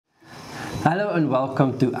Hello and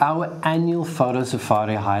welcome to our annual Photo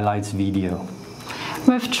Safari highlights video.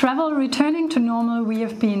 With travel returning to normal, we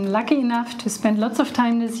have been lucky enough to spend lots of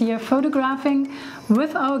time this year photographing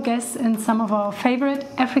with our guests in some of our favorite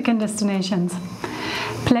African destinations.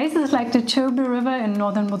 Places like the Chobe River in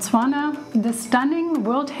northern Botswana, the stunning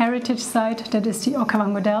World Heritage Site that is the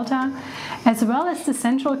Okavango Delta, as well as the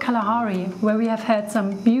Central Kalahari, where we have had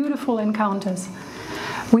some beautiful encounters.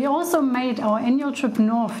 We also made our annual trip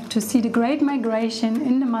north to see the Great Migration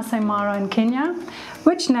in the Maasai Mara in Kenya,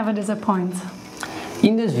 which never disappoints.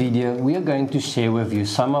 In this video, we are going to share with you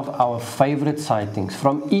some of our favorite sightings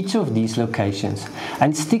from each of these locations,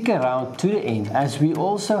 and stick around to the end as we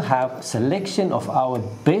also have a selection of our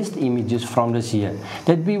best images from this year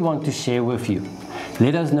that we want to share with you.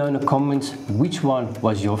 Let us know in the comments which one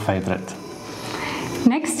was your favorite.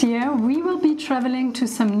 Next year, we will be traveling to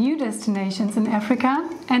some new destinations in Africa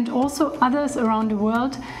and also others around the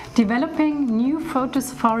world, developing new photo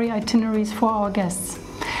safari itineraries for our guests.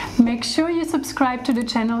 Make sure you subscribe to the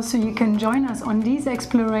channel so you can join us on these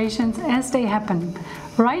explorations as they happen,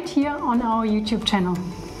 right here on our YouTube channel.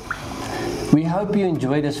 We hope you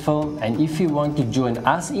enjoyed this film, and if you want to join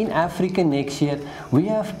us in Africa next year, we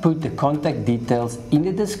have put the contact details in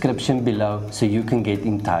the description below so you can get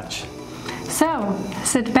in touch. So,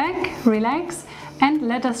 sit back, relax, and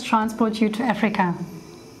let us transport you to Africa.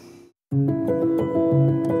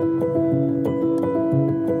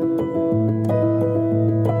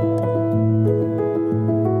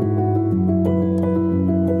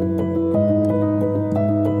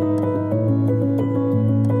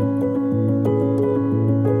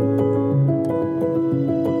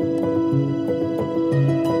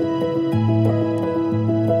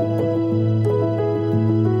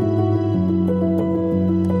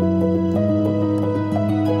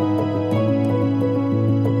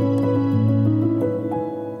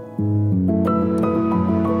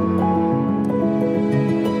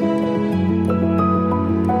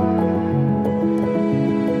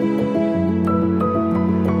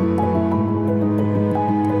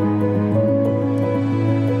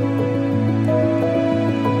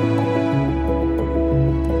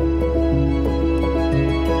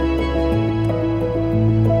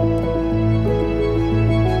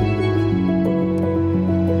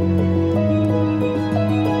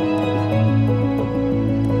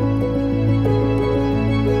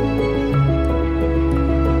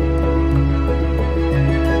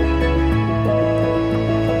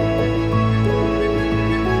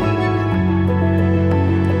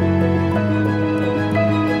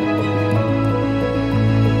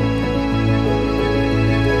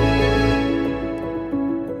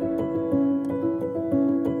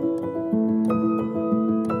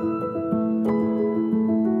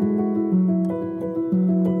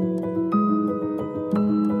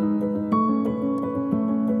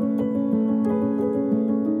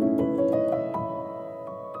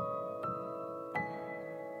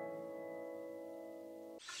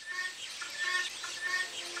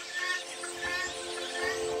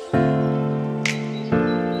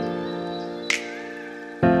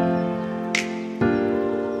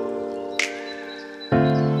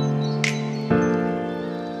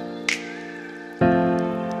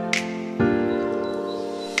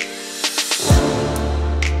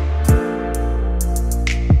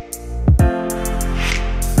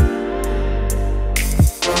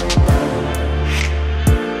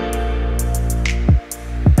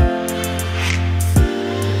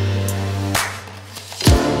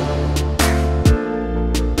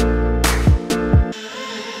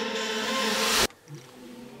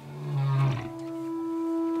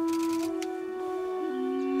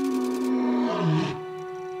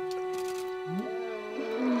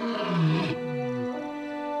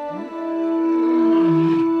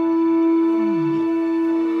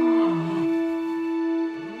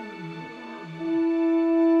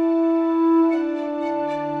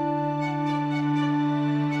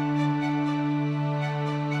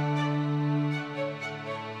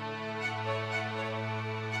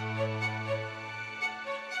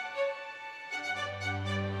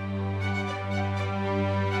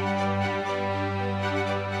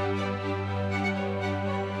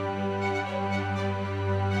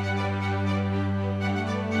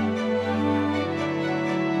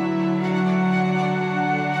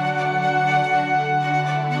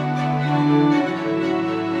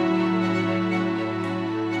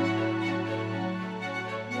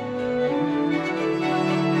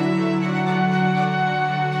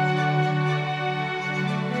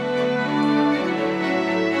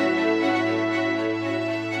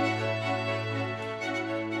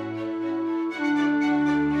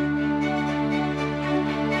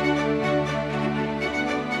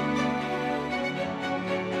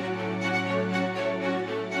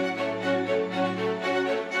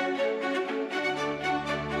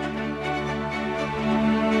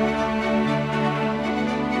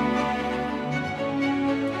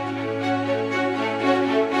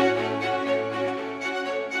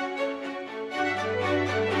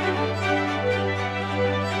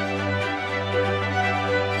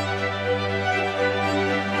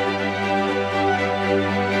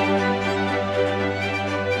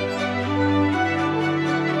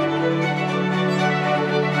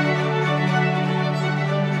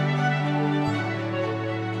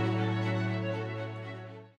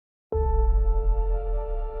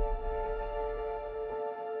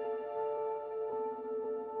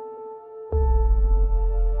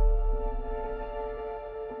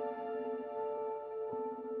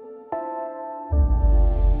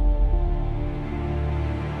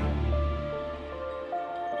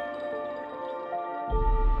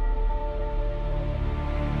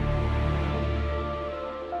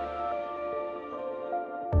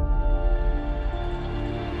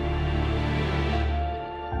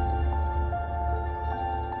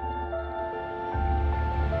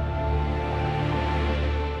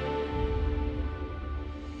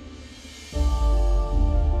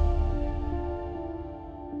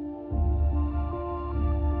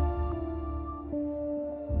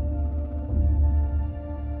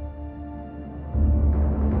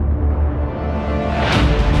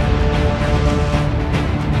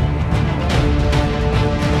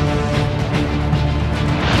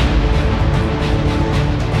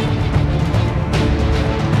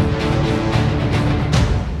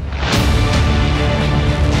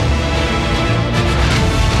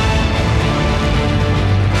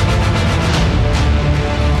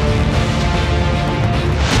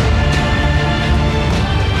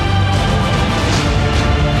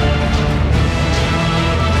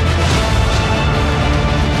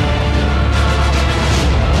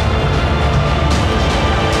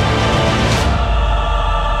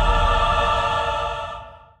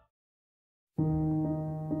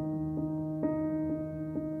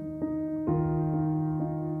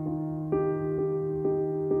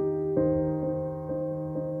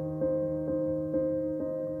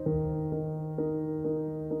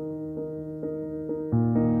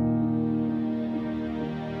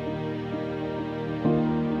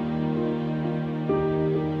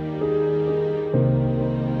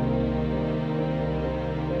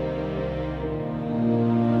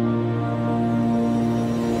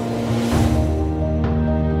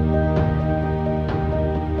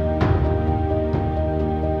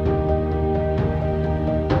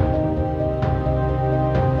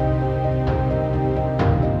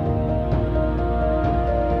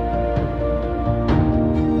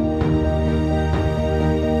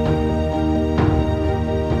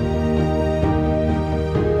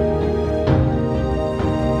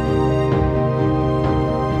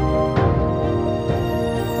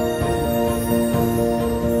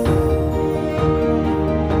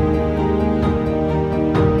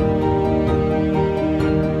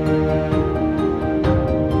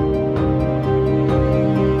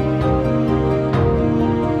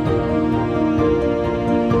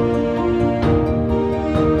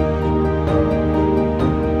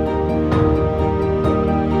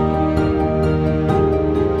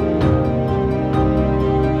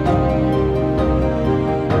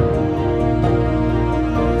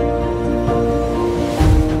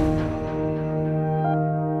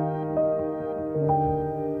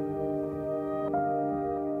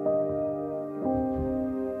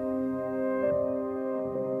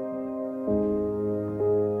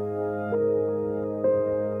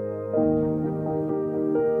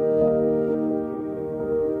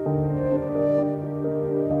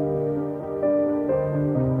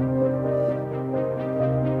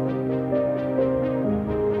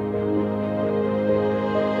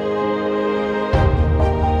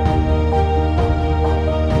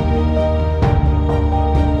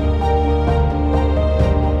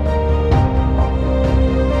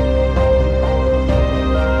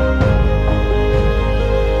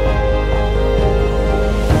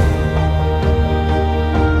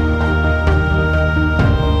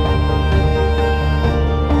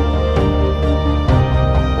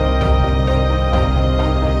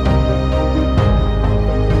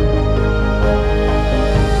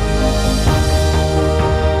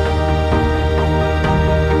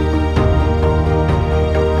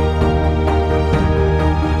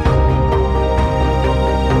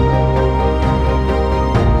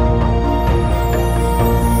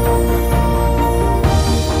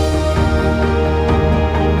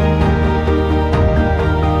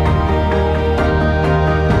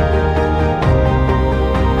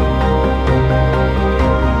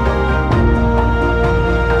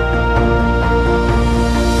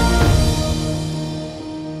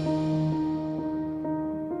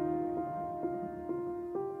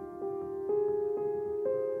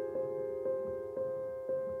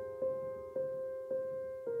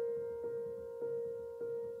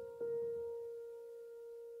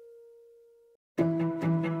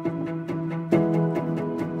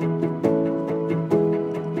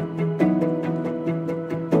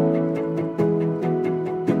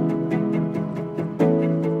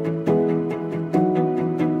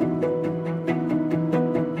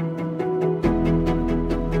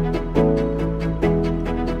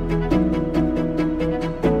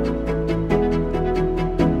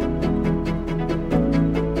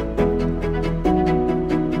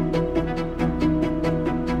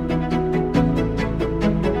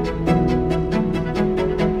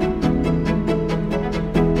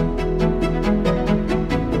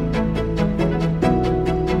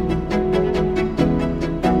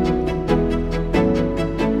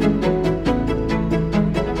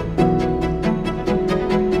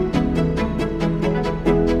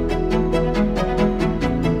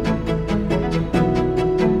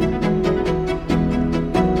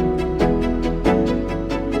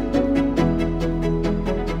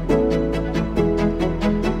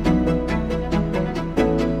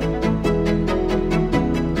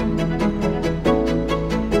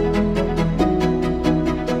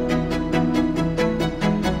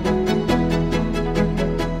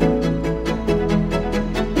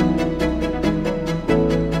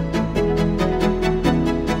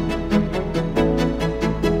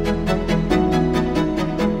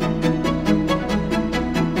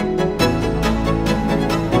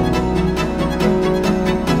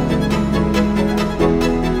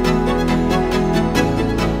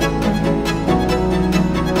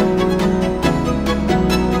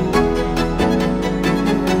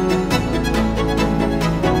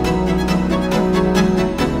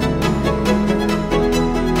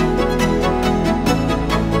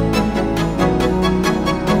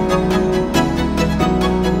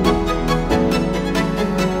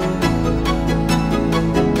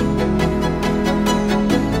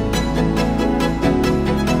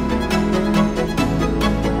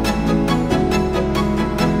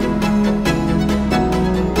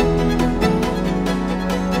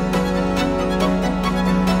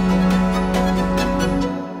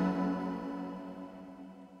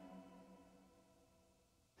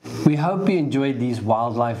 hope you enjoyed these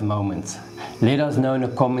wildlife moments. Let us know in the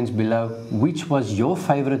comments below which was your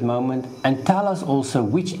favorite moment, and tell us also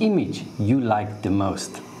which image you liked the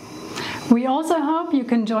most. We also hope you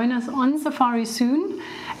can join us on safari soon,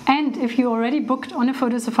 and if you already booked on a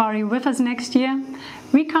photo safari with us next year,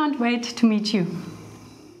 we can't wait to meet you.